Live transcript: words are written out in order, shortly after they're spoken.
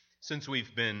Since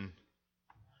we've been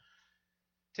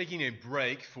taking a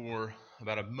break for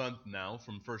about a month now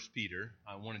from 1 Peter,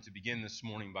 I wanted to begin this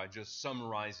morning by just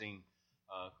summarizing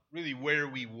really where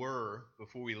we were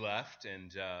before we left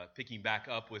and picking back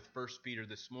up with 1 Peter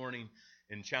this morning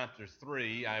in chapter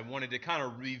 3. I wanted to kind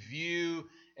of review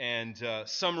and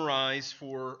summarize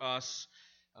for us,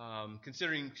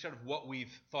 considering sort of what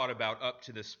we've thought about up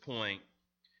to this point.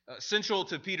 Central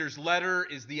to Peter's letter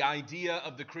is the idea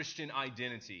of the Christian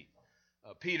identity.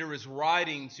 Peter is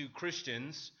writing to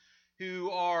Christians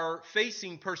who are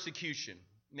facing persecution.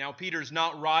 Now, Peter's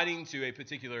not writing to a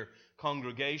particular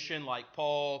congregation like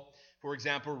Paul, for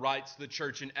example, writes to the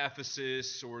church in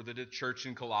Ephesus or the church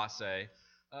in Colossae.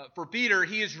 For Peter,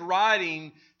 he is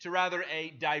writing to rather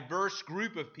a diverse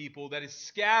group of people that is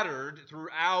scattered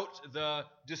throughout the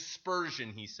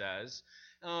dispersion, he says.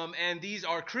 And these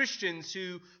are Christians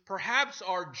who perhaps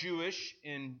are Jewish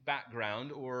in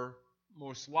background, or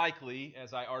most likely,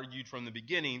 as I argued from the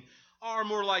beginning, are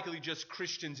more likely just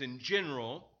Christians in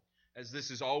general, as this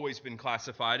has always been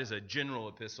classified as a general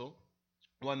epistle,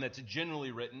 one that's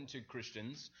generally written to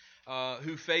Christians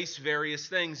who face various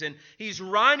things. And he's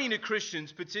writing to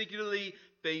Christians particularly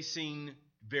facing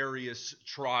various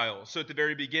trials. So at the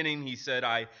very beginning, he said,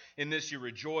 in this you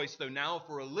rejoice, though now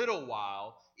for a little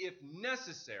while, if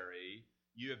necessary,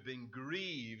 you have been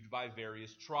grieved by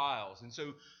various trials. And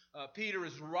so Peter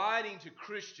is writing to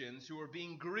Christians who are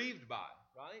being grieved by,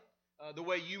 right? The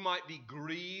way you might be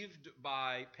grieved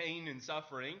by pain and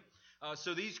suffering.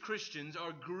 So these Christians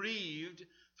are grieved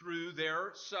through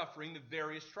their suffering, the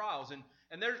various trials.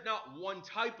 And there's not one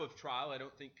type of trial I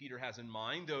don't think Peter has in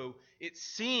mind, though it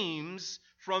seems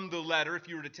from the letter, if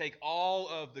you were to take all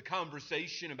of the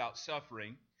conversation about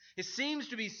suffering, it seems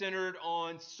to be centered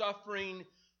on suffering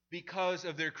because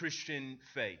of their Christian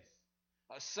faith.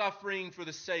 Suffering for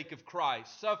the sake of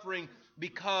Christ. Suffering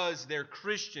because they're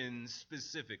Christians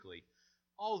specifically.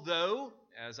 Although,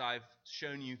 as I've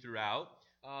shown you throughout,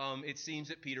 it seems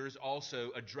that Peter is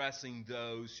also addressing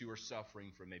those who are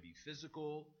suffering from maybe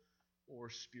physical or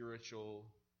spiritual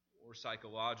or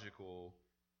psychological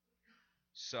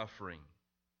suffering.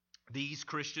 These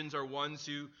Christians are ones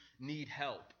who need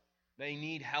help. They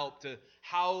need help to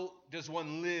how does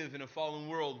one live in a fallen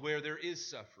world where there is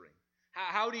suffering?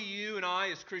 How do you and I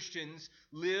as Christians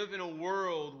live in a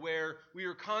world where we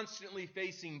are constantly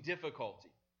facing difficulty,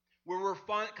 where we're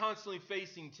constantly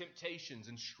facing temptations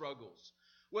and struggles,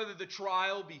 whether the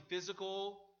trial be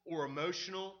physical or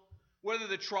emotional, whether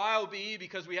the trial be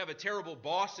because we have a terrible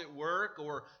boss at work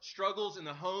or struggles in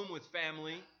the home with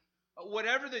family,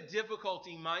 whatever the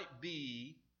difficulty might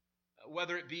be,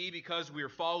 whether it be because we are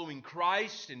following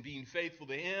Christ and being faithful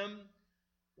to Him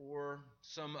or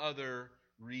some other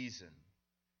reason.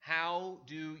 How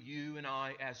do you and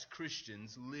I as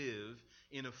Christians live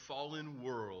in a fallen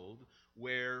world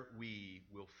where we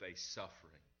will face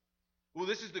suffering? Well,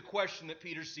 this is the question that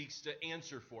Peter seeks to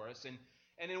answer for us.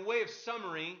 And in way of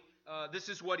summary, this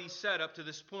is what he said up to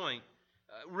this point.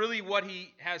 Really what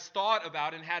he has thought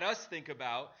about and had us think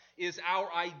about is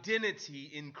our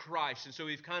identity in Christ. And so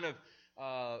we've kind of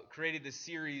created this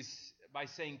series by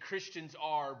saying Christians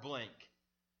are blank.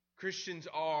 Christians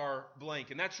are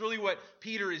blank. And that's really what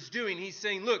Peter is doing. He's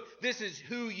saying, look, this is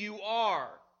who you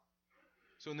are.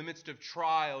 So in the midst of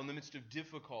trial, in the midst of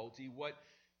difficulty, what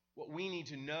we need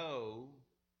to know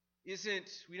isn't,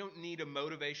 we don't need a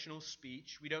motivational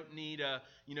speech. We don't need a,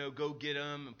 go get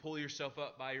them and pull yourself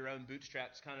up by your own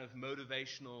bootstraps kind of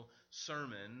motivational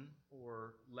sermon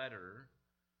or letter.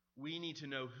 We need to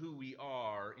know who we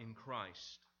are in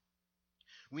Christ.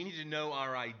 We need to know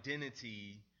our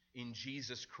identity in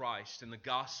Jesus Christ and the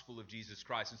gospel of Jesus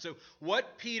Christ. And so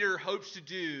what Peter hopes to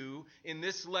do in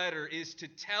this letter is to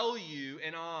tell you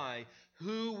and I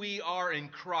who we are in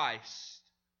Christ,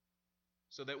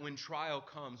 so that when trial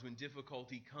comes, when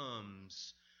difficulty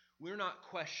comes, we're not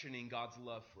questioning God's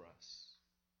love for us.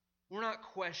 We're not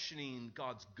questioning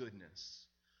God's goodness.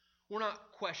 We're not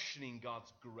questioning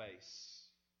God's grace.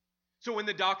 So when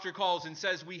the doctor calls and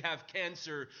says we have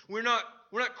cancer, we're not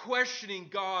questioning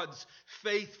God's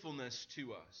faithfulness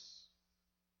to us.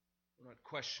 We're not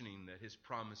questioning that His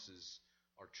promises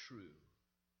are true.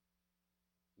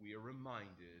 We are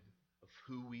reminded of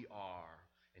who we are,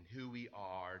 and who we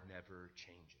are never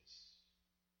changes.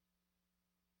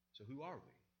 So who are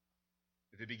we?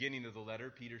 At the beginning of the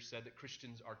letter, Peter said that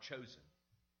Christians are chosen.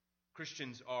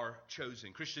 Christians are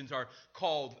chosen. Christians are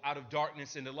called out of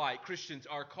darkness into light. Christians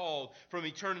are called from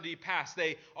eternity past.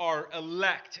 They are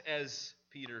elect, as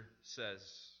Peter says.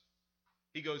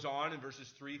 He goes on in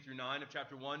verses 3 through 9 of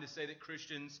chapter 1 to say that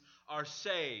Christians are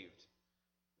saved.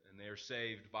 And they are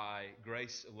saved by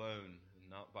grace alone, and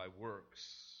not by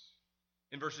works.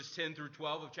 In verses 10 through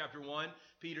 12 of chapter 1,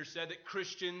 Peter said that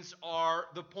Christians are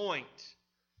the point.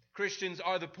 Christians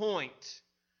are the point.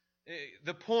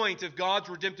 The point of God's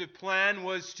redemptive plan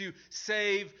was to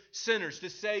save sinners, to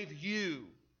save you.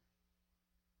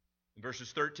 In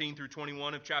verses 13 through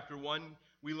 21 of chapter 1,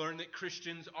 we learn that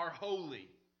Christians are holy.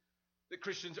 That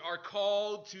Christians are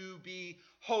called to be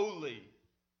holy.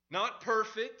 Not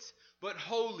perfect, but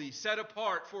holy, set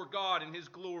apart for God and His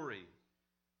glory.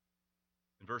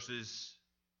 In verses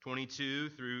 22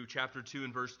 through chapter 2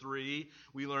 and verse 3,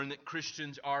 we learn that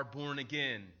Christians are born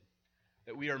again.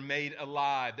 That we are made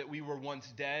alive. That we were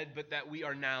once dead, but that we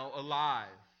are now alive.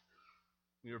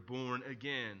 We are born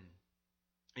again.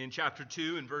 In chapter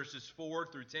 2 and verses 4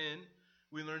 through 10,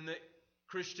 we learn that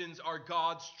Christians are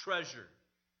God's treasure.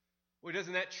 Well,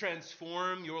 doesn't that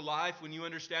transform your life when you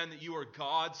understand that you are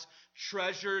God's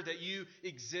treasure, that you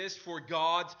exist for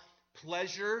God's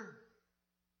pleasure,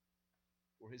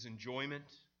 for His enjoyment?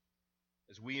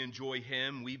 As we enjoy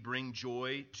Him, we bring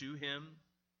joy to Him.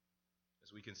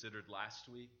 As we considered last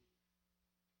week,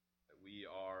 that we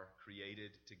are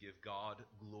created to give God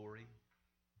glory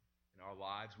in our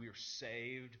lives. We are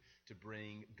saved to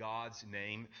bring God's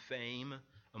name fame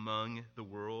among the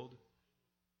world.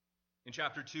 In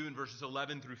chapter 2 and verses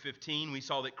 11 through 15, we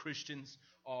saw that Christians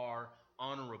are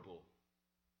honorable.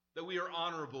 That we are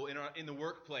honorable in the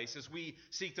workplace as we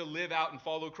seek to live out and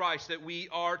follow Christ. That we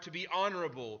are to be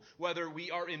honorable. Whether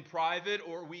we are in private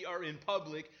or we are in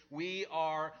public, we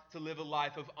are to live a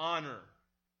life of honor.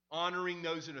 Honoring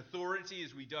those in authority,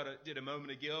 as we did a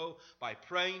moment ago, by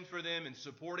praying for them and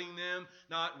supporting them,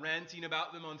 not ranting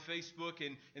about them on Facebook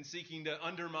and seeking to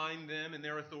undermine them and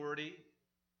their authority.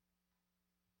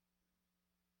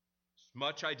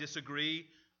 Much I disagree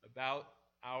about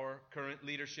our current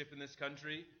leadership in this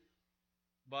country,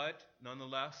 but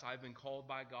nonetheless, I've been called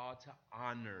by God to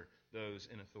honor those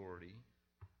in authority.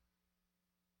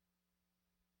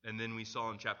 And then we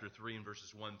saw in chapter 3 and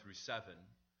verses 1 through 7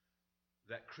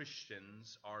 that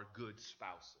Christians are good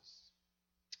spouses.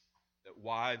 That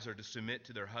wives are to submit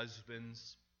to their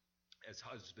husbands as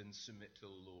husbands submit to the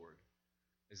Lord.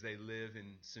 As they live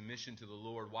in submission to the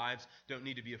Lord, wives don't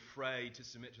need to be afraid to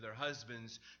submit to their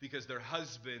husbands because their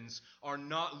husbands are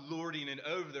not lording it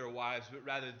over their wives, but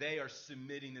rather they are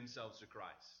submitting themselves to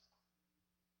Christ.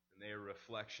 And they are a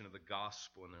reflection of the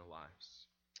gospel in their lives.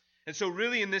 And so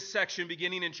really in this section,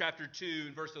 beginning in chapter 2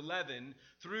 and verse 11,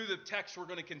 through the text we're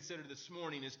going to consider this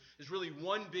morning is really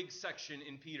one big section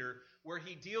in Peter where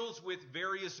he deals with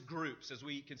various groups as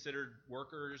we considered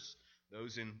workers,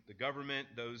 those in the government,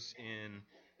 those in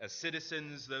as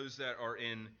citizens, those that are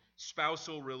in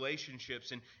spousal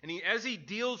relationships. And as he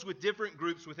deals with different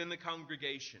groups within the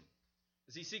congregation,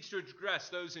 as he seeks to address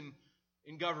those in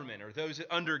government or those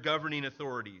under governing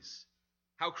authorities,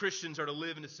 how Christians are to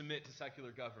live and to submit to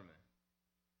secular government.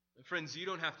 And friends, you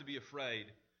don't have to be afraid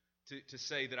to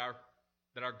say that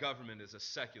our government is a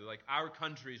secular. Like our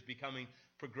country is becoming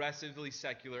progressively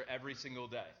secular every single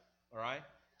day. All right?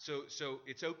 So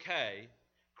it's okay.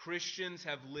 Christians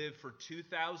have lived for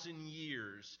 2,000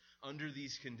 years under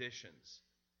these conditions.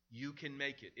 You can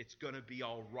make it. It's going to be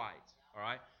all right. All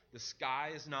right? The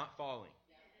sky is not falling.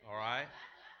 All right?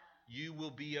 You will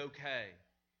be okay.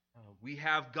 We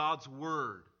have God's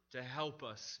Word to help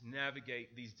us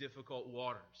navigate these difficult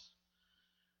waters.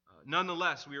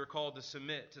 Nonetheless, we are called to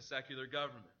submit to secular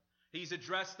government. He's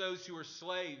addressed those who are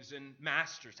slaves and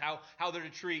masters, how they're to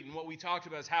treat. And what we talked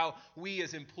about is how we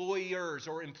as employers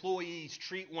or employees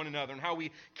treat one another and how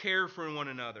we care for one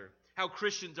another. How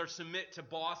Christians are submit to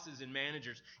bosses and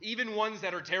managers, even ones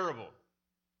that are terrible.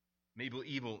 Maybe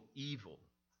evil.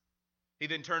 He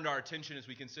then turned our attention, as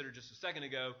we considered just a second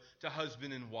ago, to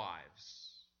husband and wives.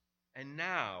 And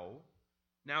now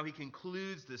he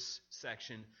concludes this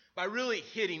section by really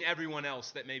hitting everyone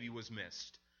else that maybe was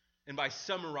missed. And by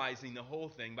summarizing the whole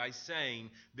thing, by saying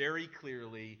very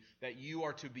clearly that you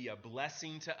are to be a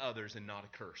blessing to others and not a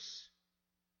curse.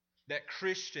 That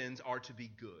Christians are to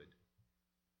be good.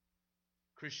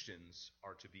 Christians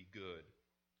are to be good.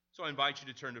 So I invite you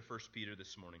to turn to 1 Peter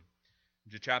this morning,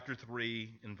 to chapter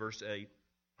 3 and verse 8.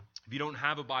 If you don't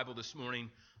have a Bible this morning,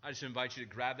 I just invite you to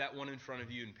grab that one in front of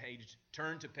you and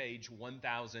turn to page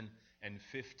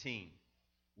 1015.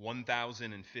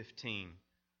 1015.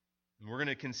 And we're going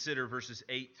to consider verses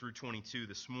 8 through 22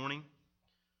 this morning.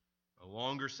 A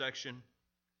longer section,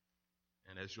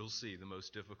 and as you'll see, the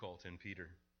most difficult in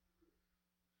Peter.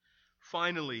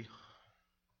 Finally,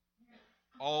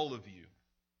 all of you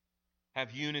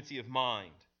have unity of mind,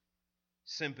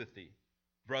 sympathy,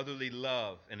 brotherly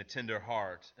love, and a tender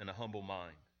heart, and a humble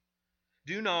mind.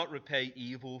 Do not repay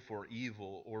evil for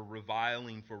evil or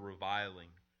reviling for reviling,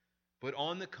 but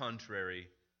on the contrary,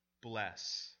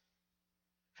 bless.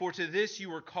 For to this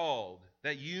you were called,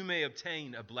 that you may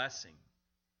obtain a blessing.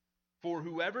 For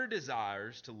whoever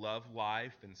desires to love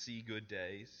life and see good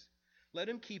days, let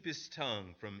him keep his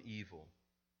tongue from evil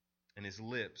and his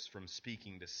lips from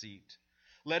speaking deceit.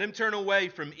 Let him turn away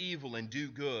from evil and do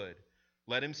good.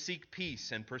 Let him seek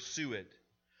peace and pursue it.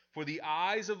 For the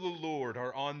eyes of the Lord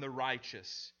are on the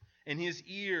righteous, and his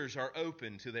ears are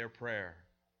open to their prayer.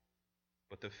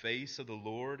 But the face of the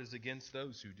Lord is against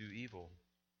those who do evil.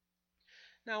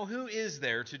 Now who is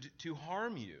there to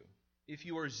harm you if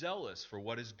you are zealous for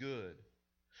what is good?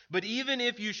 But even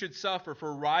if you should suffer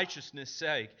for righteousness'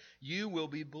 sake, you will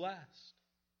be blessed.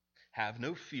 Have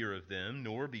no fear of them,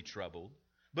 nor be troubled,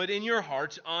 but in your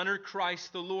hearts honor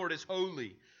Christ the Lord as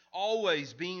holy,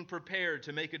 always being prepared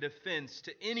to make a defense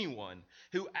to anyone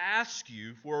who asks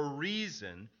you for a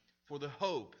reason for the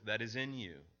hope that is in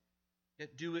you.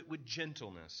 Yet do it with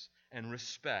gentleness and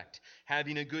respect,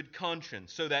 having a good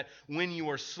conscience, so that when you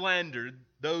are slandered,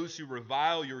 those who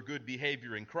revile your good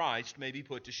behavior in Christ may be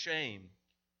put to shame.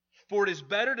 For it is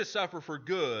better to suffer for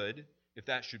good, if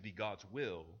that should be God's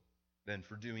will, than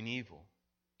for doing evil.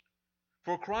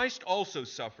 For Christ also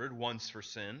suffered once for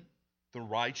sin, the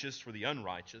righteous for the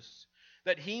unrighteous,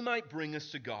 that he might bring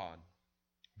us to God,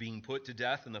 being put to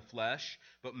death in the flesh,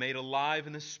 but made alive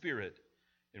in the Spirit,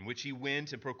 in which he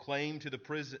went and proclaimed to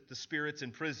the spirits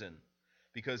in prison,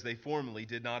 because they formerly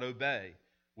did not obey,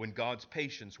 when God's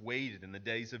patience waited in the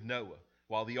days of Noah,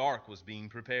 while the ark was being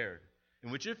prepared,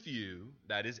 in which a few,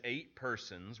 that is 8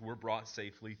 persons, were brought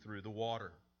safely through the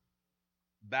water.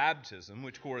 Baptism,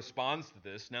 which corresponds to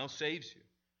this, now saves you,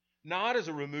 not as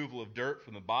a removal of dirt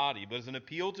from the body, but as an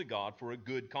appeal to God for a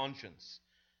good conscience,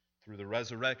 through the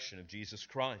resurrection of Jesus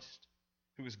Christ,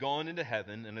 who has gone into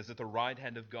heaven and is at the right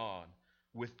hand of God,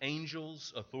 with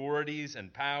angels, authorities,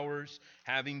 and powers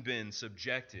having been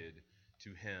subjected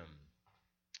to him.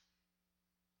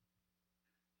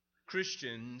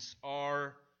 Christians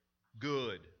are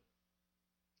good.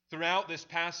 Throughout this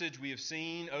passage, we have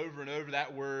seen over and over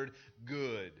that word,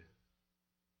 good.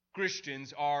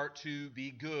 Christians are to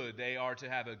be good. They are to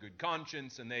have a good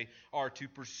conscience, and they are to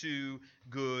pursue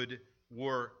good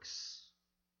works.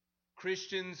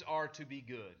 Christians are to be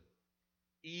good,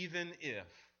 even if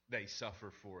they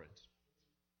suffer for it.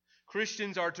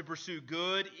 Christians are to pursue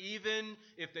good, even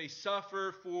if they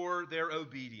suffer for their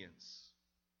obedience.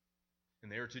 And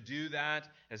they are to do that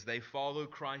as they follow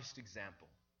Christ's example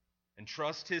and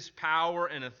trust his power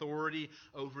and authority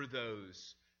over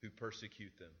those who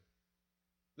persecute them.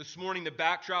 This morning, the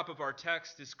backdrop of our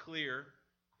text is clear.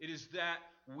 It is that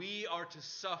we are to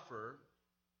suffer,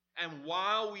 and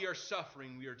while we are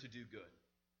suffering, we are to do good.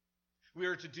 We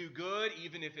are to do good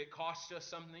even if it costs us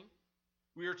something.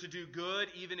 We are to do good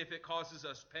even if it causes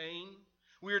us pain.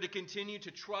 We are to continue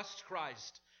to trust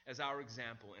Christ as our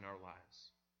example in our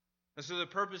lives. And so the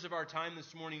purpose of our time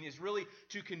this morning is really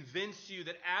to convince you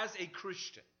that as a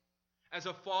Christian, as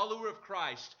a follower of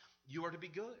Christ, you are to be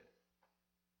good.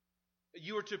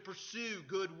 You are to pursue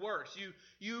good works.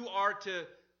 You are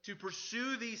to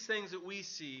pursue these things that we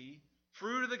see,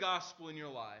 fruit of the gospel in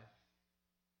your life.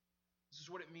 This is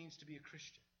what it means to be a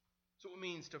Christian. This is what it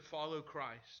means to follow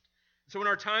Christ. So in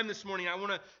our time this morning, I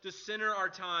want to center our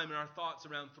time and our thoughts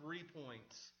around 3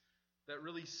 points that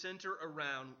really center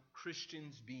around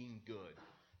Christians being good.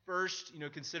 First,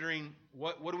 considering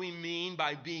what do we mean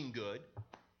by being good?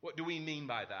 What do we mean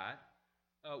by that?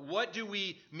 What do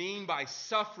we mean by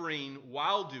suffering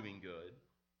while doing good?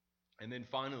 And then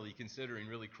finally, considering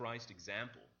really Christ's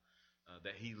example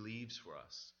that he leaves for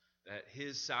us, that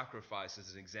his sacrifice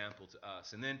is an example to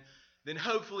us. And then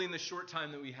hopefully in the short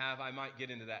time that we have, I might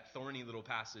get into that thorny little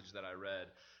passage that I read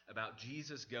about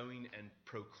Jesus going and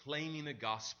proclaiming the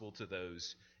gospel to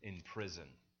those in prison.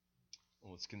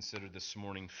 Well, let's consider this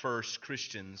morning. First,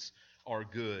 Christians are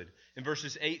good. In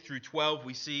verses 8 through 12,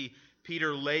 we see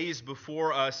Peter lays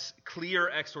before us clear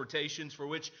exhortations for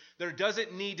which there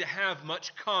doesn't need to have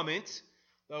much comment,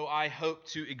 though I hope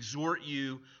to exhort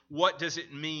you. What does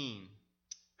it mean?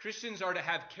 Christians are to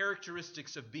have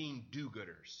characteristics of being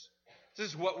do-gooders. This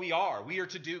is what we are. We are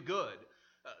to do good.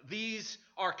 These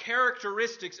are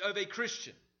characteristics of a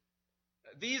Christian.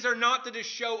 These are not to just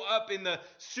show up in the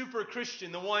super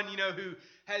Christian, the one, who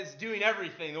has doing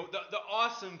everything, the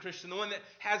awesome Christian, the one that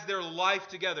has their life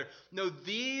together. No,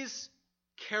 these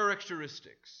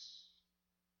characteristics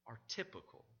are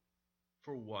typical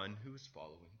for one who is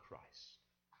following Christ.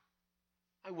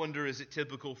 I wonder, is it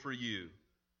typical for you?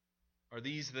 Are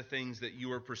these the things that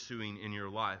you are pursuing in your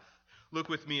life? Look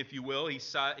with me, if you will.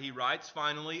 He writes,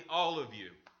 finally, all of you.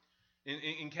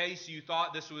 In case you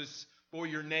thought this was for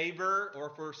your neighbor or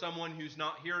for someone who's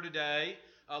not here today,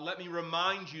 let me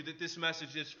remind you that this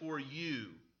message is for you,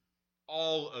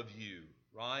 all of you,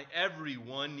 right?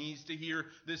 Everyone needs to hear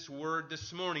this word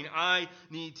this morning. I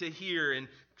need to hear, and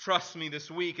trust me, this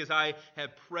week as I have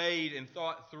prayed and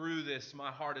thought through this,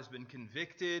 my heart has been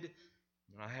convicted.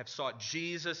 I have sought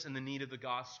Jesus and the need of the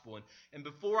gospel. And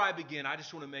before I begin, I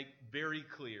just want to make very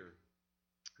clear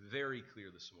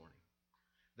this morning,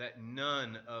 that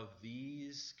none of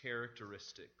these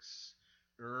characteristics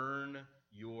earn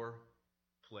your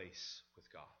place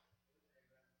with God.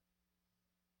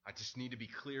 I just need to be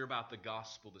clear about the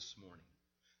gospel this morning.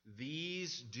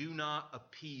 These do not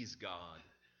appease God,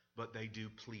 but they do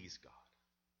please God.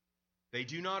 They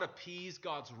do not appease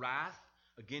God's wrath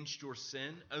against your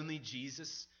sin. Only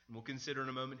Jesus, and we'll consider in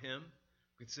a moment Him.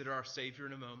 We'll consider our Savior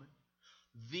in a moment.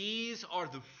 These are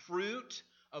the fruit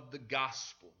of the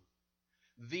gospel.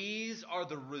 These are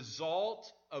the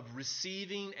result of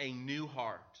receiving a new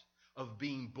heart, of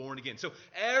being born again. So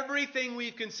everything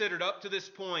we've considered up to this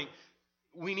point,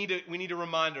 we need to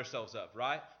remind ourselves of,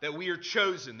 right? That we are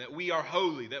chosen, that we are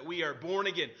holy, that we are born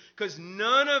again. Because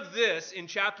none of this in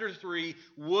chapter 3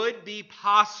 would be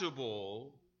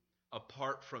possible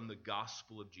apart from the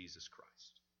gospel of Jesus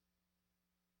Christ.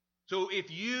 So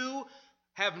if you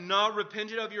have not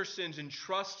repented of your sins and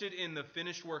trusted in the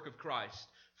finished work of Christ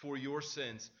for your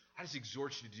sins, I just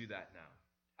exhort you to do that now.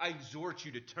 I exhort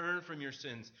you to turn from your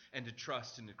sins and to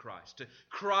trust into Christ, to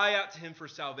cry out to Him for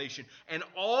salvation. And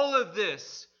all of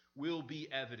this will be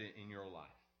evident in your life.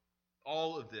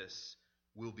 All of this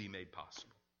will be made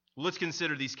possible. Well, let's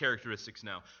consider these characteristics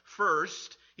now.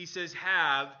 First, he says,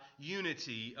 have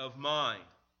unity of mind.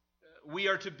 We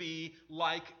are to be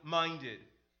like-minded.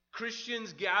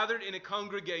 Christians gathered in a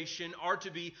congregation are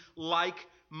to be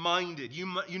like-minded,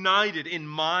 united in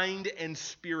mind and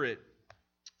spirit.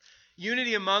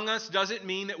 Unity among us doesn't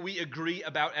mean that we agree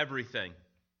about everything,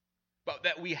 but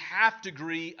that we have to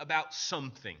agree about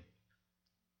something.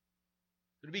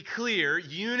 To be clear,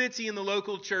 unity in the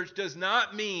local church does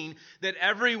not mean that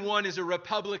everyone is a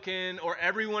Republican or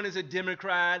everyone is a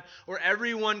Democrat or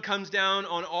everyone comes down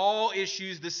on all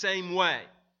issues the same way.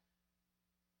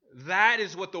 That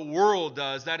is what the world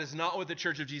does. That is not what the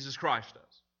Church of Jesus Christ does.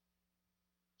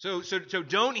 So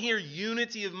don't hear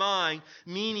unity of mind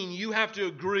meaning you have to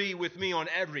agree with me on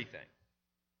everything.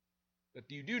 But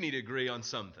you do need to agree on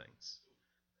some things.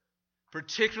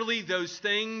 Particularly those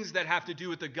things that have to do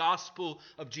with the gospel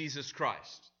of Jesus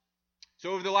Christ.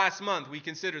 So over the last month, we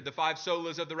considered the 5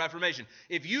 solas of the Reformation.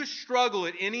 If you struggle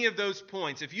at any of those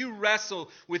points, if you wrestle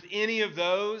with any of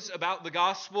those about the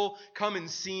gospel, come and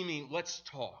see me. Let's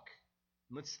talk.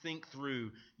 Let's think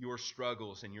through your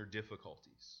struggles and your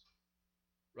difficulties.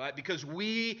 Right? Because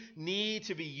we need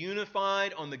to be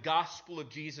unified on the gospel of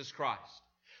Jesus Christ.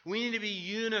 We need to be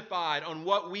unified on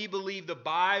what we believe the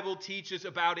Bible teaches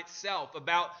about itself,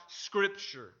 about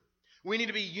Scripture. We need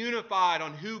to be unified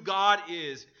on who God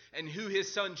is and who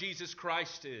His Son Jesus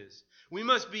Christ is. We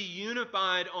must be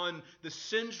unified on the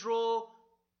central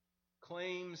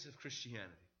claims of Christianity.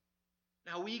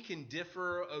 Now, we can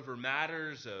differ over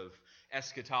matters of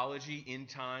eschatology, end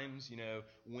times,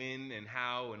 when and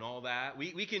how and all that.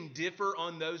 We can differ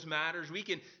on those matters. We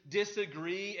can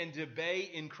disagree and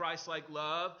debate in Christ-like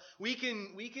love. We can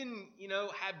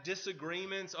have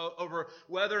disagreements over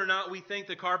whether or not we think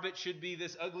the carpet should be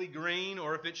this ugly green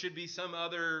or if it should be some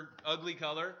other ugly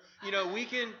color.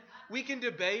 We can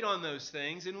debate on those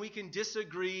things and we can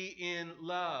disagree in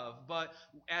love. But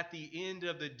at the end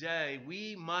of the day,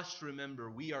 we must remember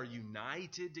we are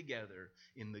united together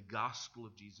in the gospel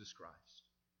of Jesus Christ.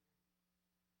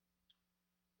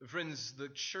 Friends, the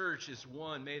church is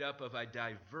one made up of a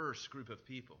diverse group of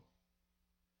people.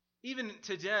 Even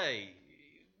today,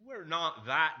 we're not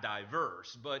that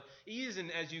diverse, but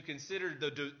even as you consider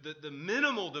the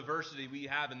minimal diversity we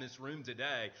have in this room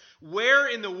today, where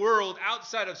in the world,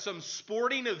 outside of some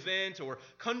sporting event or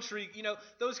country,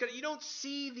 you don't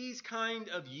see these kind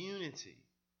of unity.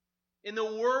 In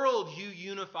the world, you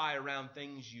unify around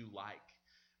things you like.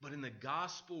 But in the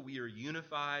gospel, we are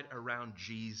unified around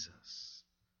Jesus.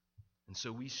 And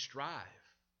so we strive.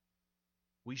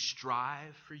 We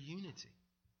strive for unity.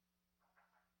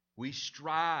 We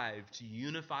strive to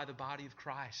unify the body of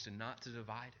Christ and not to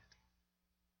divide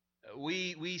it.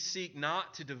 We seek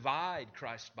not to divide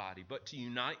Christ's body, but to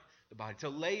unite the body, to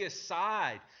lay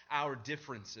aside our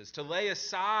differences, to lay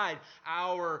aside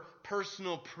our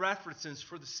personal preferences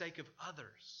for the sake of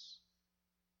others.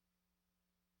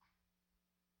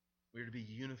 We are to be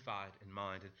unified in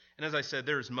mind. And as I said,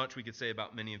 there is much we could say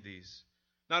about many of these.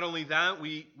 Not only that,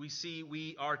 we see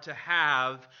we are to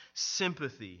have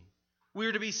sympathy. We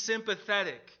are to be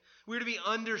sympathetic. We are to be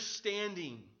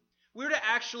understanding. We're to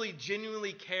actually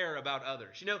genuinely care about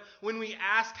others. You know, when we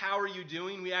ask, how are you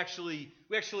doing, we actually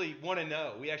want to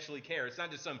know. We actually care. It's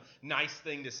not just some nice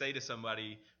thing to say to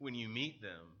somebody when you meet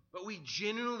them. But we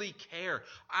genuinely care.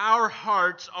 Our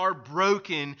hearts are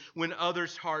broken when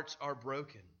others' hearts are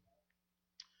broken.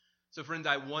 So friends,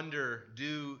 I wonder,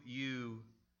 do you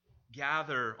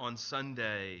gather on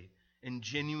Sunday and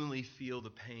genuinely feel the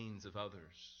pains of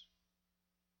others?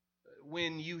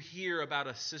 When you hear about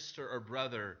a sister or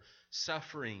brother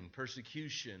suffering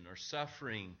persecution or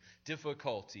suffering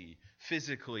difficulty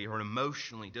physically or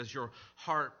emotionally, does your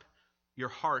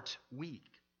heart weep?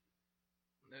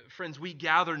 Friends, we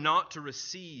gather not to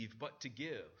receive but to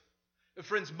give.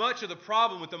 Friends, much of the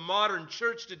problem with the modern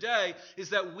church today is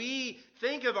that we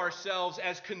think of ourselves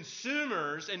as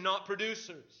consumers and not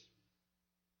producers.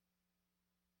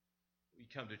 We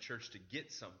come to church to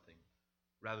get something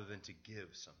rather than to give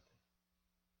something.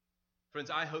 Friends,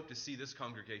 I hope to see this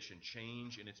congregation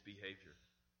change in its behavior.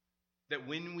 That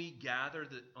when we gather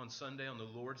on Sunday, on the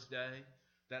Lord's Day,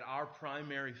 that our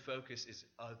primary focus is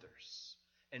others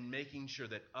and making sure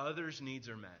that others' needs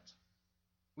are met.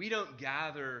 We don't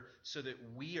gather so that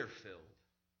we are filled,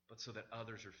 but so that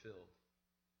others are filled.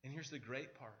 And here's the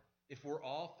great part. If we're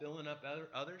all filling up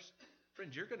others,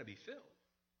 friends, you're going to be filled,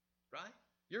 right?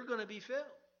 You're going to be filled.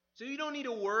 So you don't need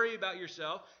to worry about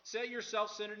yourself. Set your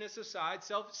self-centeredness aside.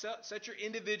 Set your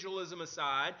individualism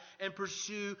aside and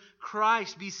pursue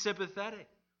Christ. Be sympathetic.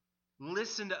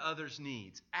 Listen to others'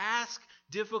 needs. Ask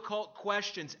difficult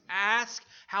questions. Ask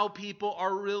how people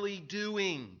are really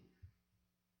doing.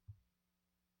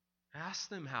 Ask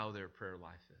them how their prayer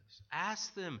life is.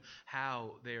 Ask them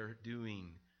how they're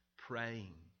doing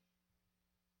praying.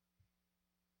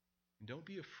 And don't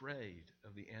be afraid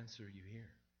of the answer you hear.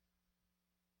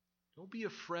 Don't be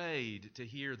afraid to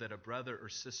hear that a brother or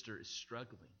sister is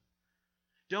struggling.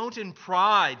 Don't in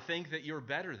pride think that you're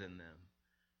better than them,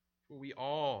 for we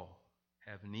all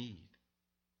have need.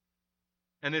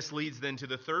 And this leads then to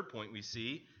the third point we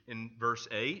see in verse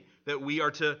 8, that we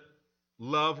are to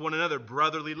love one another,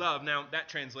 brotherly love. Now, that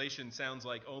translation sounds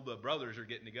like all the brothers are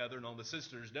getting together and all the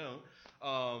sisters don't.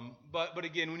 But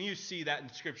again, when you see that in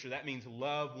Scripture, that means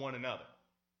love one another.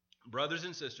 Brothers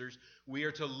and sisters, we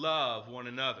are to love one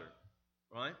another.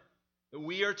 Right?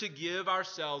 We are to give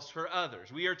ourselves for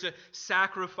others. We are to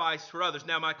sacrifice for others.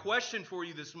 Now, my question for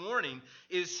you this morning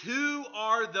is, who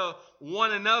are the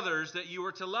one another's that you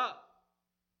are to love?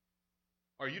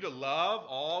 Are you to love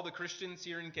all the Christians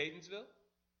here in Catonsville?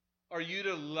 Are you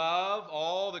to love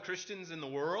all the Christians in the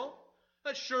world?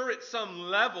 Sure, at some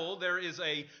level there is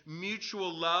a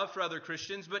mutual love for other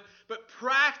Christians, but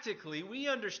practically we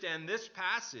understand this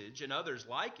passage and others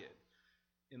like it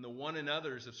in the one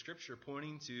another's of Scripture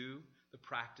pointing to the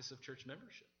practice of church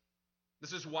membership.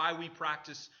 This is why we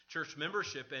practice church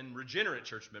membership and regenerate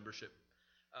church membership.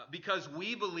 Because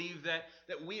we believe that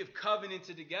we have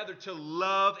covenanted together to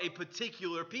love a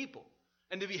particular people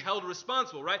and to be held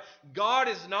responsible, right? God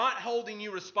is not holding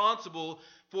you responsible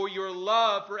for your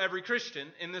love for every Christian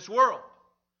in this world.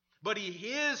 But He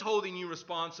is holding you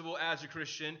responsible as a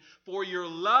Christian for your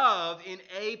love in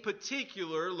a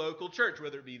particular local church,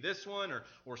 whether it be this one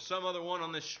or some other one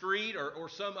on the street or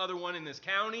some other one in this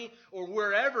county or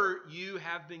wherever you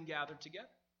have been gathered together.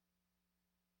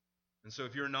 And so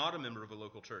if you're not a member of a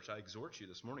local church, I exhort you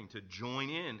this morning to join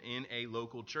in a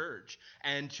local church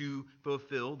and to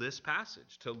fulfill this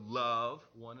passage, to love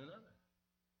one another,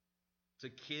 to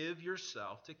give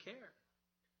yourself to care.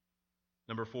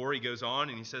 Number 4, he goes on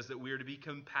and he says that we are to be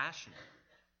compassionate,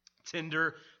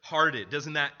 tender-hearted.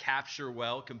 Doesn't that capture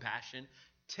well compassion?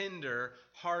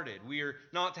 Tender-hearted. We are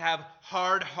not to have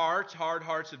hard hearts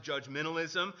of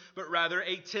judgmentalism, but rather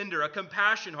a tender, a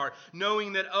compassion heart,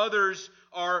 knowing that others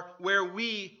are where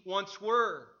we once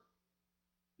were.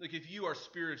 Look, if you are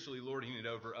spiritually lording it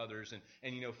over others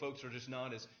and folks are just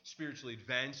not as spiritually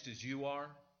advanced as you are,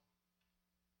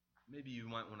 maybe you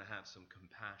might want to have some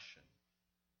compassion.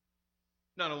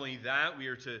 Not only that, we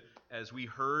are to, as we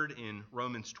heard in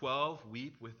Romans 12,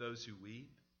 weep with those who weep.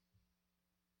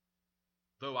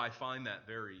 Though I find that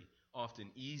very often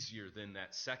easier than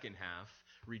that second half,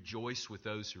 rejoice with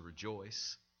those who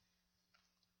rejoice.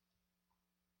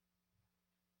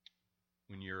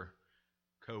 When your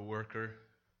coworker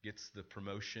gets the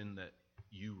promotion that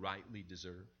you rightly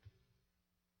deserve,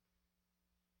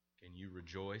 can you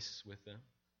rejoice with them?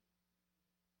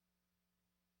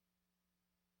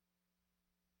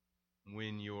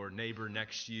 When your neighbor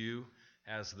next to you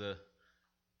as the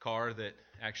car that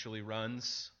actually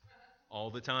runs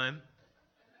all the time?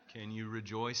 Can you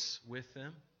rejoice with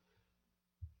them?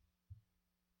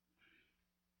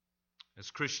 As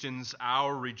Christians,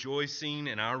 our rejoicing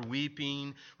and our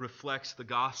weeping reflects the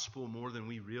gospel more than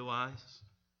we realize.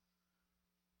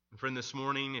 And friend, this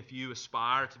morning, if you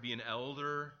aspire to be an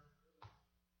elder,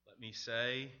 let me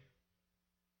say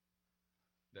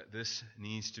that this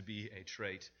needs to be a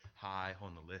trait high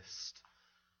on the list.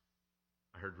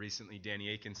 I heard recently Danny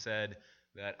Aiken said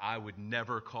that I would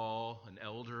never call an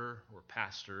elder or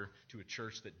pastor to a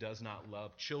church that does not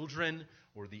love children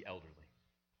or the elderly.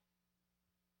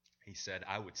 He said,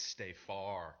 I would stay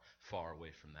far, far away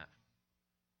from that.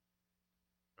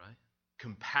 Right?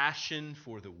 Compassion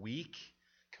for the weak,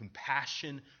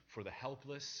 compassion for the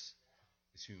helpless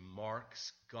is who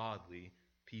marks godly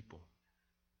people.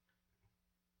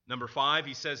 Number 5,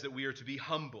 he says that we are to be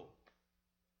humble,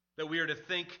 that we are to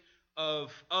think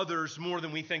of others more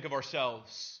than we think of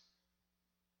ourselves,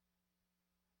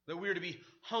 that we are to be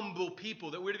humble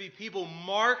people, that we are to be people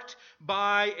marked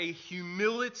by a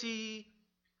humility,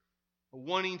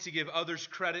 wanting to give others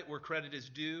credit where credit is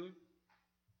due,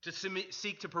 to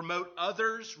seek to promote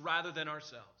others rather than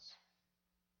ourselves.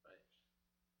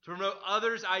 Right? To promote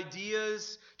others'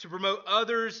 ideas, to promote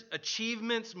others'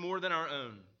 achievements more than our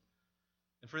own.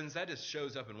 And friends, that just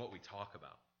shows up in what we talk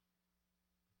about.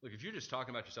 Look, if you're just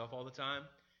talking about yourself all the time,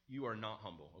 you are not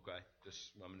humble, okay?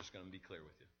 I'm just going to be clear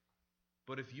with you.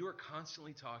 But if you are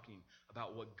constantly talking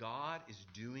about what God is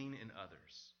doing in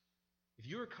others, if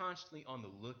you are constantly on the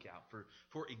lookout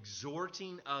for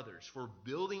exhorting others, for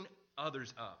building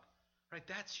others up, right,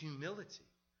 that's humility.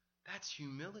 That's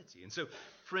humility. And so,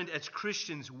 friend, as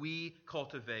Christians, we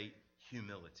cultivate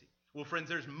humility. Well, friends,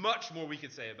 there's much more we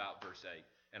could say about verse 8.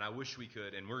 And I wish we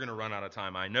could, and we're going to run out of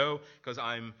time, I know, because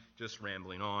I'm just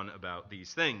rambling on about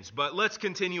these things. But let's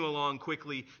continue along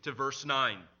quickly to verse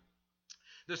 9.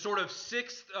 The sort of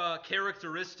sixth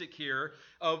characteristic here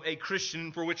of a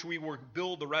Christian, for which we will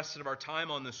build the rest of our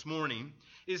time on this morning,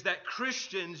 is that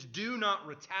Christians do not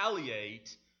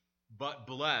retaliate, but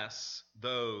bless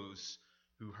those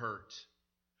who hurt.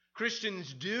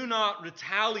 Christians do not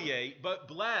retaliate, but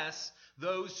bless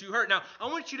those who hurt. Now, I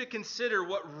want you to consider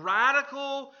what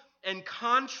radical and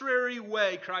contrary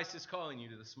way Christ is calling you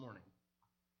to this morning.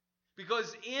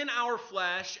 Because in our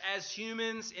flesh, as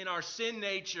humans, in our sin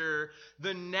nature,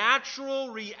 the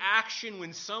natural reaction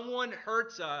when someone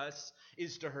hurts us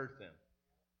is to hurt them.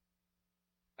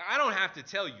 I don't have to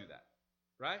tell you that,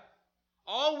 right?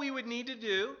 All we would need to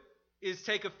do is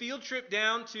take a field trip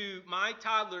down to my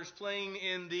toddlers playing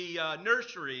in the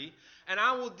nursery, and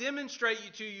I will demonstrate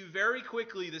to you very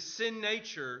quickly the sin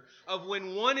nature of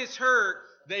when one is hurt,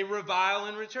 they revile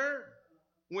in return.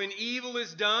 When evil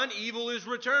is done, evil is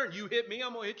returned. You hit me,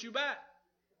 I'm going to hit you back.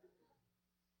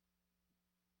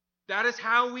 That is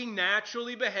how we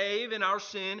naturally behave in our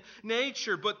sin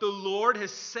nature. But the Lord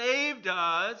has saved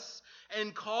us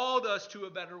and called us to a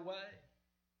better way.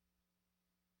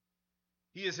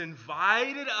 He has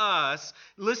invited us,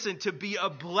 listen, to be a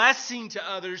blessing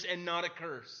to others and not a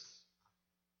curse.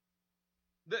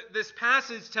 This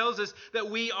passage tells us that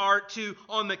we are to,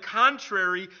 on the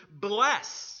contrary,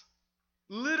 bless.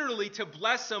 Literally, to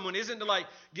bless someone isn't to like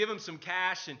give them some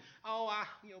cash and,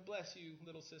 bless you,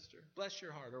 little sister. Bless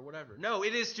your heart or whatever. No,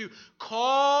 it is to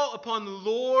call upon the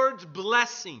Lord's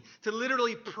blessing. To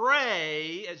literally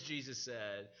pray, as Jesus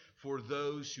said, for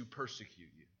those who persecute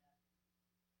you.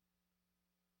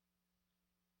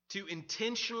 To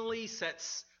intentionally set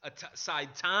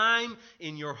aside time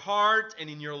in your heart and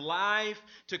in your life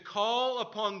to call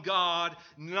upon God,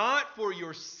 not for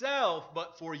yourself,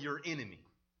 but for your enemy.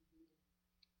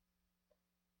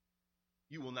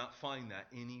 You will not find that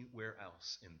anywhere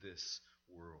else in this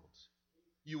world.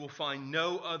 You will find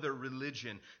no other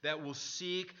religion that will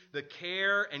seek the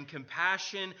care and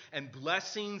compassion and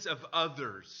blessings of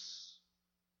others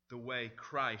the way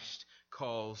Christ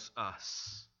calls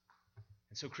us.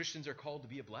 And so Christians are called to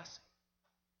be a blessing.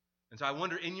 And so I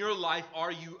wonder, in your life,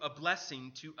 are you a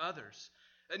blessing to others?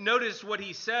 Notice what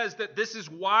he says, that this is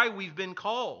why we've been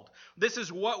called. This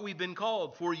is what we've been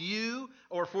called. For you,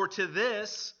 or for to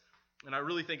this, and I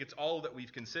really think it's all that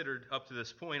we've considered up to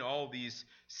this point, all these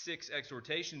 6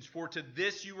 exhortations, for to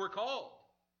this you were called,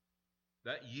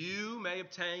 that you may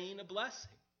obtain a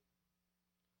blessing.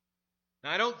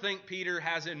 Now, I don't think Peter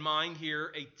has in mind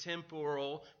here a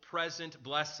temporal, present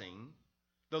blessing.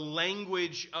 The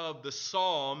language of the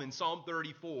psalm in Psalm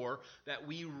 34 that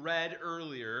we read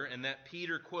earlier and that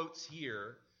Peter quotes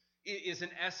here is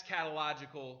an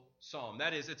eschatological psalm.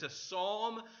 That is, it's a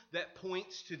psalm that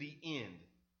points to the end.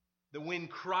 that when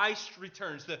Christ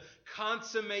returns, the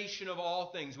consummation of all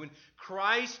things, when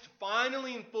Christ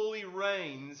finally and fully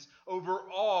reigns over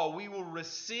all, we will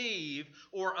receive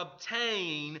or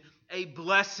obtain a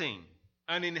blessing,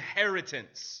 an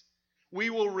inheritance. We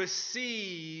will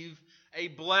receive a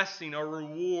blessing, a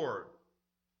reward.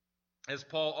 As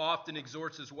Paul often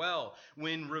exhorts as well,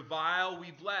 when reviled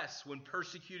we bless, when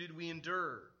persecuted we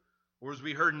endure. Or as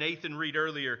we heard Nathan read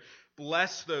earlier,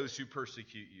 bless those who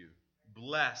persecute you.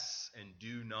 Bless and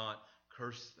do not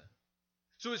curse them.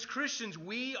 So as Christians,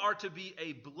 we are to be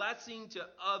a blessing to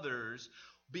others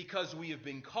because we have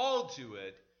been called to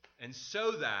it, and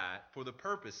so that, for the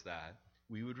purpose that,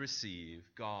 we would receive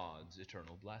God's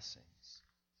eternal blessings.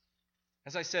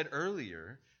 As I said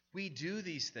earlier, we do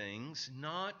these things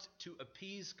not to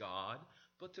appease God,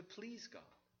 but to please God.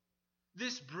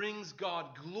 This brings God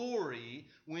glory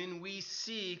when we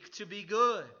seek to be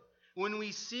good. When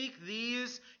we seek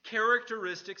these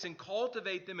characteristics and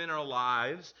cultivate them in our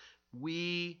lives,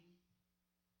 we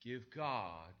give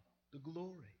God the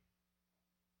glory.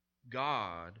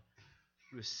 God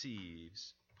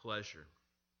receives pleasure.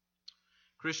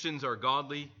 Christians are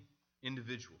godly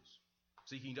individuals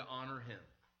seeking to honor Him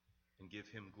and give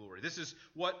Him glory. This is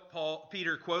what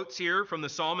Peter quotes here from the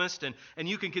psalmist, and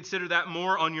you can consider that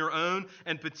more on your own.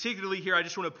 And particularly here, I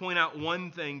just want to point out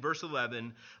one thing, verse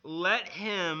 11. Let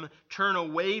him turn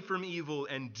away from evil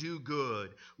and do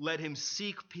good. Let him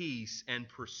seek peace and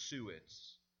pursue it.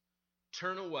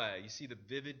 Turn away. You see the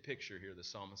vivid picture here the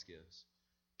psalmist gives.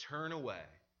 Turn away.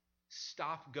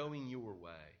 Stop going your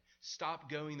way. Stop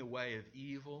going the way of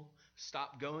evil.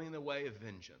 Stop going the way of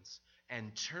vengeance.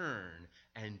 And turn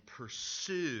and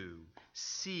pursue,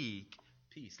 seek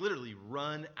peace. Literally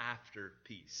run after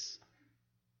peace.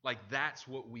 Like that's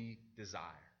what we desire.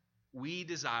 We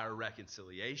desire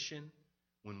reconciliation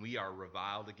when we are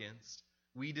reviled against.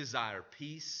 We desire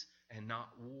peace and not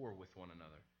war with one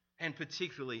another. And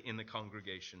particularly in the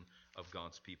congregation of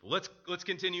God's people. Let's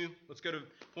continue. Let's go to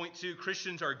point 2.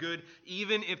 Christians are good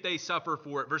even if they suffer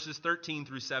for it. Verses 13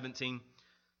 through 17.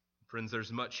 Friends,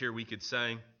 there's much here we could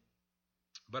say.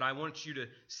 But I want you to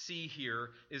see here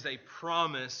is a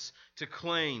promise to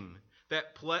claim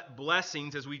that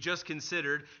blessings, as we just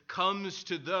considered, comes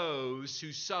to those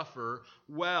who suffer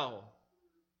well.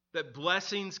 That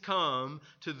blessings come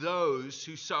to those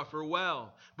who suffer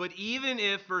well. But even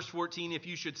if, verse 14, if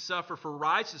you should suffer for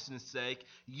righteousness' sake,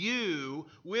 you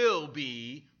will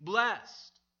be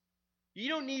blessed. You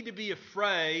don't need to be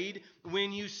afraid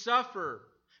when you suffer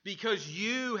because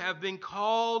you have been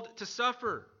called to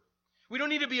suffer. We don't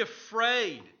need to be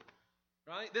afraid,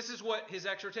 right? This is what his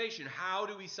exhortation. How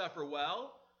do we suffer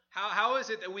well? How is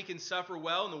it that we can suffer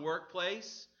well in the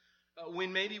workplace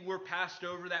when maybe we're passed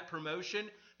over that promotion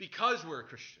because we're a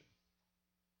Christian?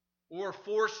 Or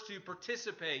forced to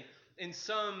participate in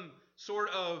some sort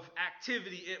of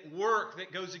activity at work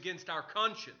that goes against our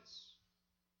conscience?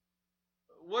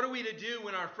 What are we to do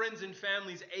when our friends and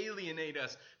families alienate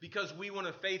us because we want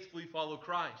to faithfully follow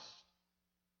Christ?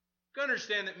 You can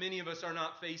understand that many of us are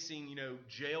not facing,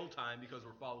 jail time because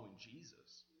we're following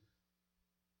Jesus.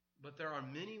 But there are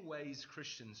many ways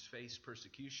Christians face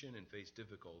persecution and face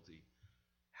difficulty.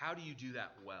 How do you do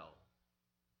that well?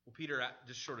 Well, Peter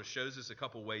just sort of shows us a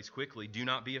couple ways quickly. Do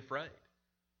not be afraid.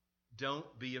 Don't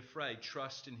be afraid.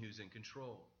 Trust in who's in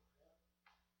control.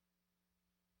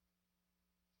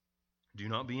 Do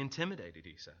not be intimidated,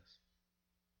 he says.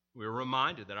 We're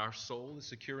reminded that our soul is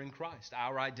secure in Christ.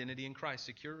 Our identity in Christ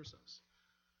secures us.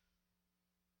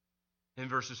 In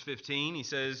verses 15, he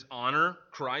says, honor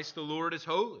Christ the Lord as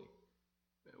holy.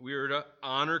 We are to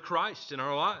honor Christ in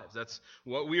our lives. That's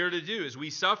what we are to do. As we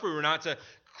suffer, we're not to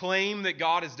claim that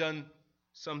God has done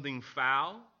something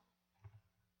foul,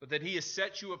 but that he has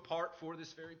set you apart for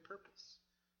this very purpose.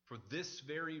 For this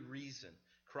very reason,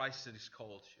 Christ has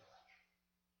called you.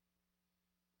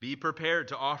 Be prepared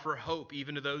to offer hope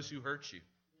even to those who hurt you.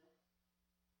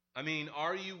 I mean,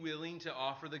 are you willing to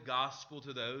offer the gospel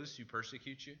to those who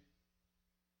persecute you?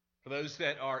 For those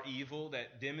that are evil,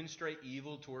 that demonstrate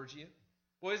evil towards you?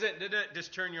 What is it? Didn't it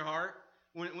just turn your heart?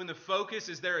 When the focus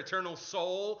is their eternal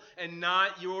soul and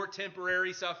not your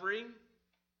temporary suffering?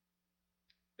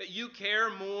 That you care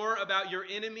more about your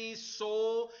enemy's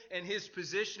soul and his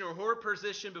position or her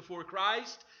position before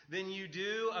Christ than you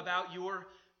do about your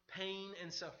pain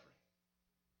and suffering.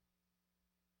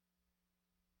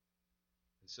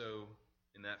 And so,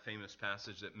 in that famous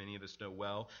passage that many of us know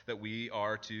well, that we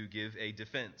are to give a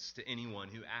defense to anyone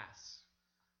who asks.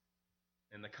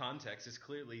 And the context is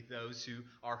clearly those who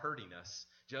are hurting us,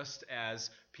 just as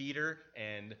Peter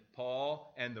and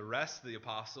Paul and the rest of the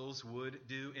apostles would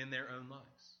do in their own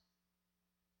lives.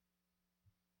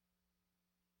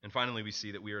 And finally, we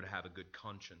see that we are to have a good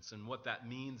conscience. And what that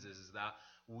means is that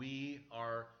we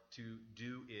are to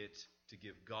do it to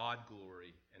give God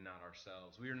glory and not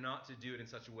ourselves. We are not to do it in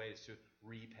such a way as to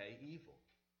repay evil.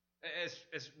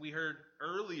 As we heard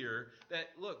earlier, that,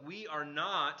 look, we are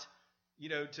not,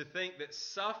 to think that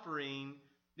suffering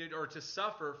or to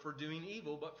suffer for doing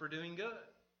evil, but for doing good,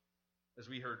 as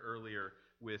we heard earlier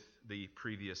with the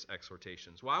previous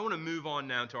exhortations. Well, I want to move on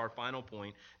now to our final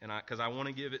point, and because I want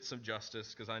to give it some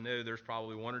justice, because I know there's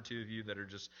probably one or two of you that are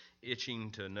just itching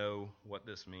to know what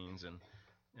this means,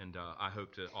 and I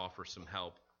hope to offer some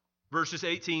help. Verses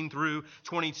 18 through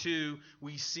 22,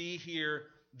 we see here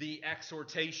the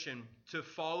exhortation to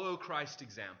follow Christ's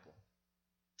example.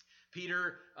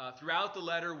 Peter, throughout the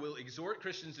letter, will exhort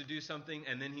Christians to do something,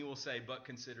 and then he will say, but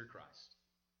consider Christ.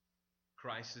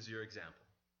 Christ is your example.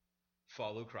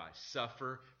 Follow Christ.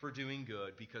 Suffer for doing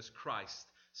good because Christ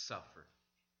suffered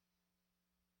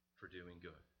for doing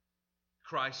good.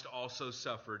 Christ also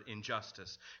suffered in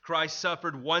justice. Christ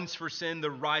suffered once for sin,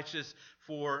 the righteous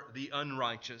for the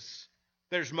unrighteous.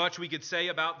 There's much we could say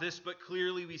about this, but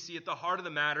clearly we see at the heart of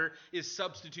the matter is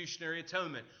substitutionary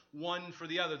atonement, one for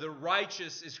the other. The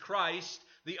righteous is Christ,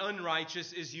 the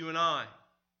unrighteous is you and I.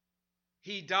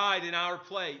 He died in our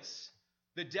place.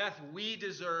 The death we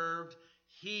deserved,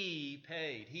 He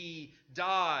paid. He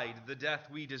died the death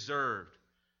we deserved.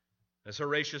 As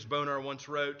Horatius Bonar once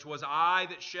wrote, "'Twas I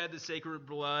that shed the sacred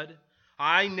blood.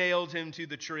 I nailed him to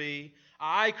the tree.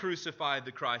 I crucified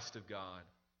the Christ of God.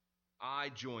 I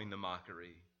joined the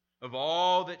mockery. Of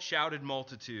all that shouted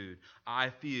multitude, I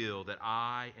feel that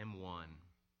I am one.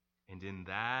 And in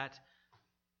that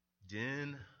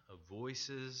din of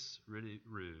voices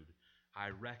rude, I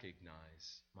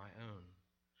recognize my own.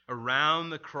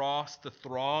 Around the cross the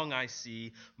throng I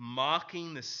see,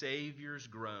 mocking the Savior's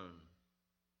groan.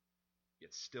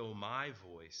 Yet still my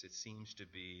voice, it seems to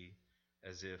be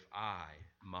as if I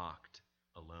mocked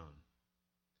alone."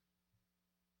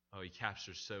 Oh, he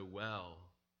captures so well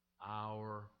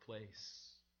our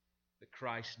place. That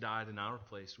Christ died in our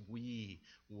place. We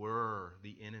were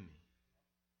the enemy.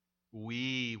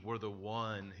 We were the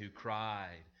one who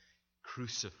cried,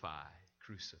 "Crucify,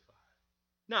 crucify."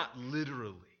 Not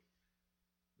literally,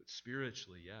 but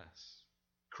spiritually, yes.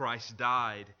 Christ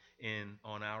died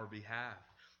on our behalf.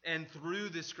 And through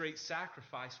this great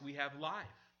sacrifice, we have life.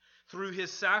 Through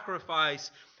his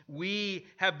sacrifice, we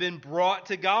have been brought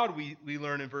to God, we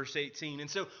learn in verse 18. And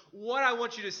so what I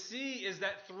want you to see is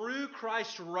that through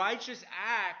Christ's righteous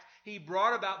act, he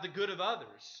brought about the good of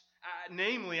others,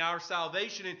 namely our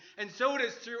salvation. And so it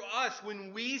is through us,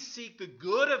 when we seek the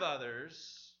good of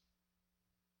others,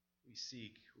 we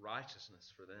seek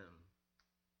righteousness for them.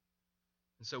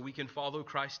 And so we can follow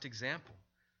Christ's example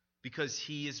because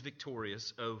he is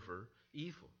victorious over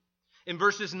evil. In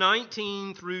verses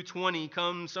 19 through 20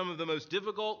 come some of the most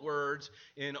difficult words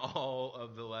in all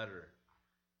of the letter.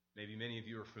 Maybe many of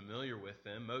you are familiar with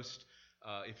them.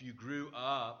 If you grew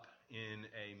up in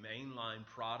a mainline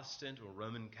Protestant or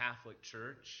Roman Catholic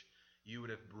church, you would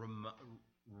have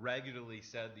regularly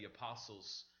said the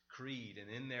Apostles' Creed, and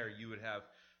in there you would have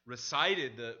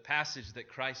recited the passage that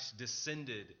Christ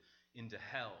descended into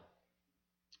hell.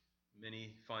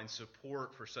 Many find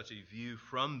support for such a view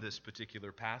from this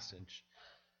particular passage.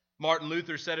 Martin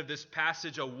Luther said of this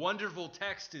passage, "A wonderful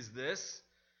text is this,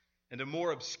 and a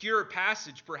more obscure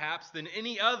passage perhaps than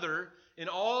any other in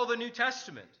all the New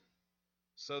Testament,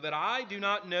 so that I do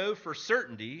not know for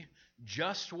certainty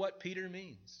just what Peter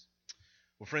means."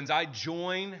 Well, friends, I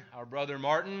join our brother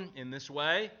Martin in this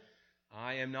way.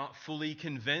 I am not fully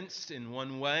convinced in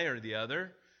one way or the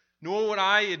other, nor would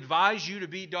I advise you to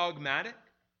be dogmatic.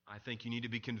 I think you need to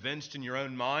be convinced in your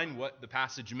own mind what the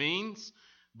passage means,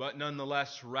 but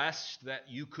nonetheless rest that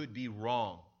you could be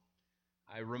wrong.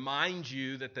 I remind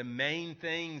you that the main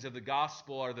things of the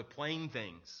gospel are the plain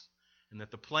things, and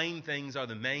that the plain things are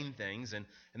the main things, and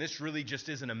this really just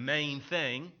isn't a main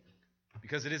thing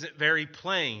because it isn't very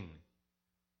plain.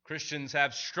 Christians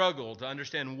have struggled to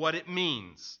understand what it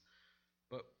means,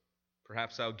 but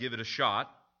perhaps I'll give it a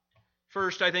shot.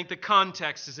 First, I think the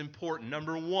context is important.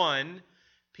 Number one,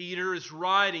 Peter is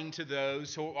writing to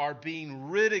those who are being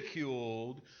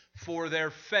ridiculed for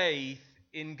their faith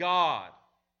in God.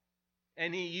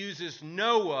 And he uses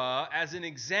Noah as an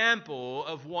example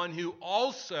of one who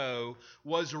also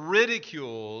was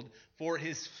ridiculed for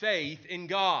his faith in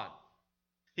God.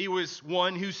 He was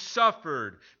one who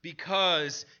suffered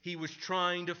because he was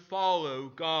trying to follow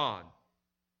God.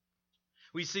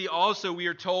 We see also, we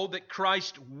are told that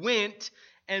Christ went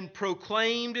and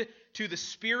proclaimed to the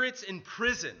spirits in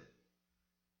prison.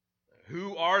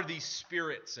 Who are these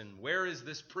spirits and where is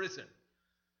this prison?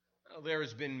 There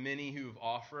has been many who have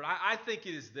offered. I think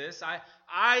it is this.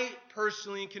 I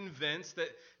personally am convinced that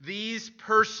these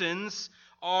persons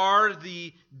are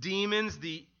the demons,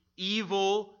 the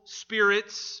evil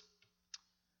spirits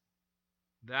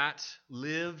that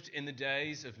lived in the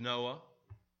days of Noah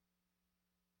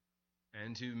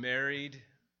and who married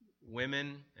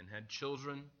women and had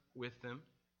children with them,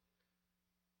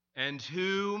 and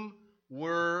whom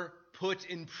were put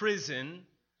in prison,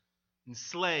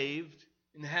 enslaved,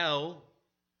 in hell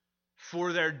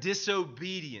for their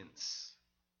disobedience.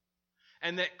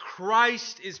 And that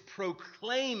Christ is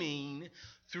proclaiming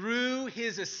through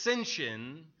his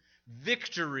ascension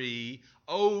victory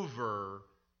over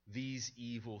these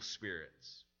evil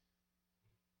spirits.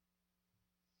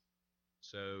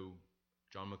 So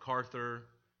John MacArthur,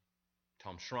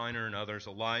 Tom Schreiner, and others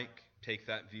alike take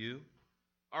that view.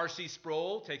 R.C.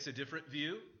 Sproul takes a different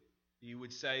view. He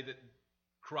would say that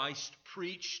Christ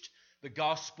preached the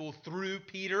gospel through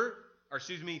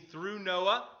through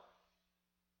Noah.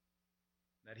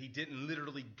 That he didn't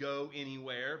literally go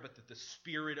anywhere, but that the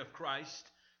Spirit of Christ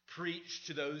preached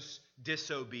to those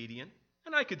disobedient.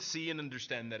 And I could see and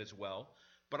understand that as well.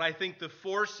 But I think the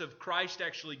force of Christ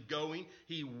actually going,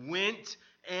 he went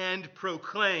and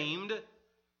proclaimed,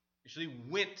 actually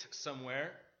went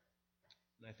somewhere.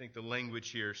 And I think the language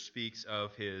here speaks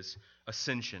of his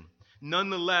ascension.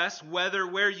 Nonetheless,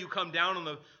 where you come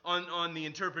down on the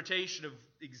interpretation of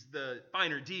the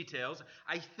finer details,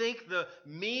 I think the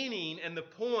meaning and the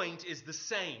point is the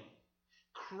same.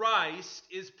 Christ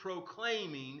is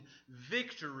proclaiming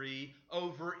victory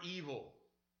over evil.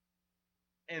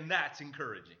 And that's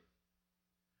encouraging.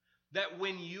 That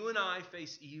when you and I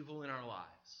face evil in our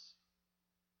lives,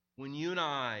 when you and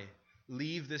I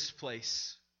leave this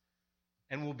place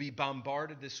and will be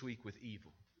bombarded this week with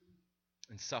evil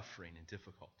and suffering and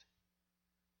difficulty,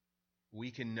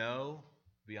 we can know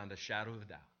beyond a shadow of a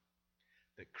doubt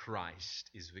that Christ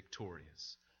is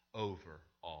victorious over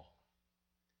all.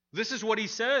 This is what he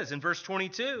says in verse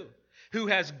 22. Who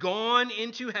has gone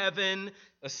into heaven,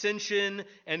 ascension,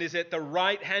 and is at the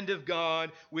right hand of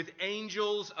God, with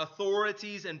angels,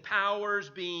 authorities, and powers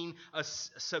being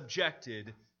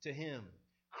subjected to him.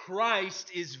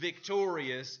 Christ is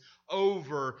victorious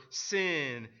over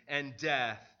sin and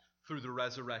death through the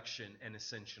resurrection and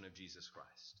ascension of Jesus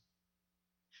Christ.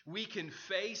 We can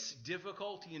face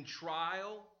difficulty and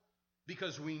trial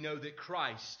because we know that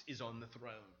Christ is on the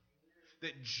throne,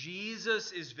 that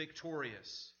Jesus is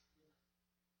victorious,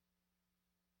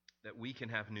 that we can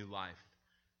have new life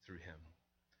through him.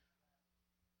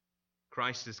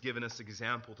 Christ has given us an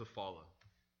example to follow.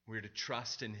 We're to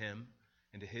trust in him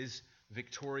and to his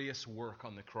victorious work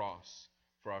on the cross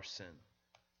for our sin.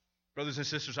 Brothers and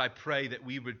sisters, I pray that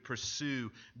we would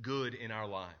pursue good in our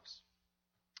lives.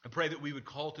 I pray that we would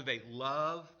cultivate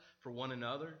love for one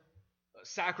another,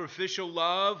 sacrificial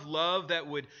love that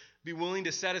would be willing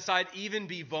to set aside, even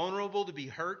be vulnerable to be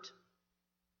hurt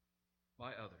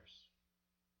by others.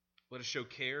 Let us show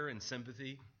care and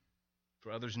sympathy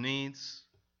for others' needs.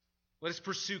 Let us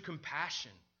pursue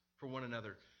compassion for one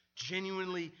another.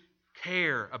 Genuinely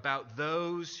care about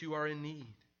those who are in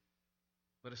need.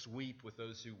 Let us weep with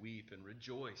those who weep and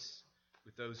rejoice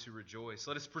with those who rejoice.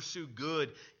 Let us pursue good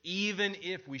even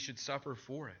if we should suffer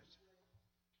for it.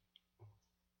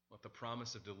 Let the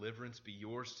promise of deliverance be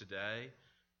yours today,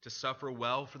 to suffer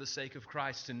well for the sake of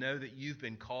Christ, to know that you've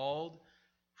been called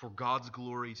for God's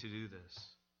glory to do this.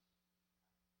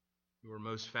 You are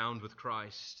most found with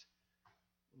Christ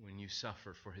when you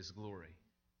suffer for his glory.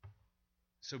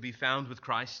 So be found with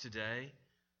Christ today.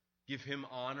 Give him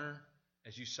honor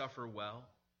as you suffer well.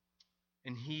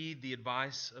 And heed the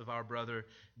advice of our brother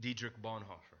Dietrich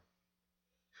Bonhoeffer,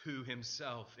 who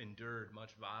himself endured much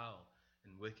vile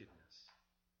and wickedness.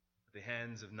 At the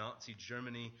hands of Nazi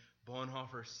Germany,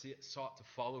 Bonhoeffer sought to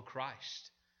follow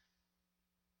Christ.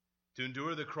 To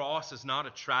endure the cross is not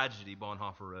a tragedy,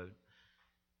 Bonhoeffer wrote.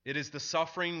 It is the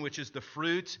suffering which is the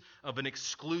fruit of an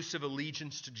exclusive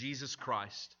allegiance to Jesus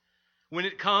Christ. When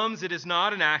it comes, it is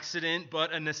not an accident,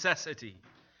 but a necessity.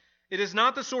 It is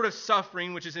not the sort of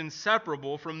suffering which is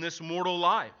inseparable from this mortal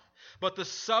life, but the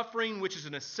suffering which is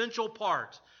an essential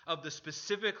part of the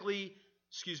specifically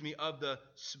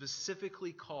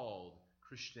called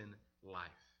Christian life.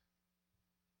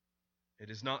 It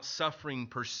is not suffering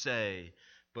per se,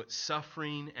 but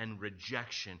suffering and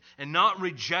rejection. And not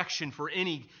rejection for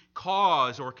any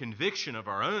cause or conviction of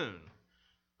our own,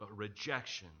 but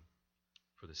rejection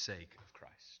for the sake of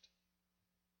Christ.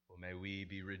 Well, may we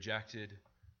be rejected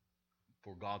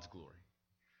for God's glory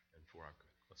and for our good.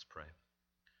 Let's pray.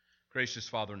 Gracious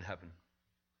Father in heaven,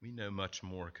 we know much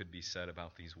more could be said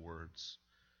about these words.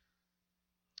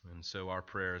 And so our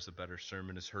prayer is a better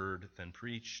sermon is heard than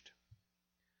preached.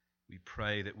 We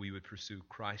pray that we would pursue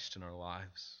Christ in our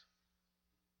lives,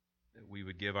 that we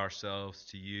would give ourselves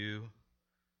to you,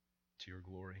 to your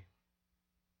glory.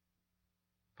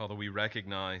 Father, we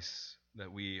recognize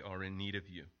that we are in need of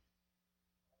you,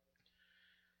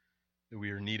 that we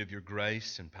are in need of your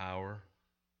grace and power.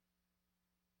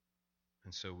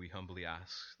 And so we humbly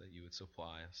ask that you would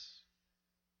supply us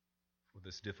for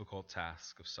this difficult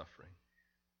task of suffering.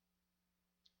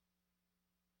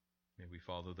 May we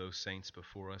follow those saints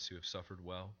before us who have suffered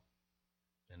well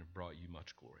and have brought you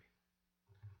much glory.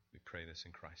 We pray this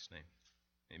in Christ's name.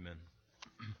 Amen.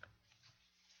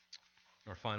 Our final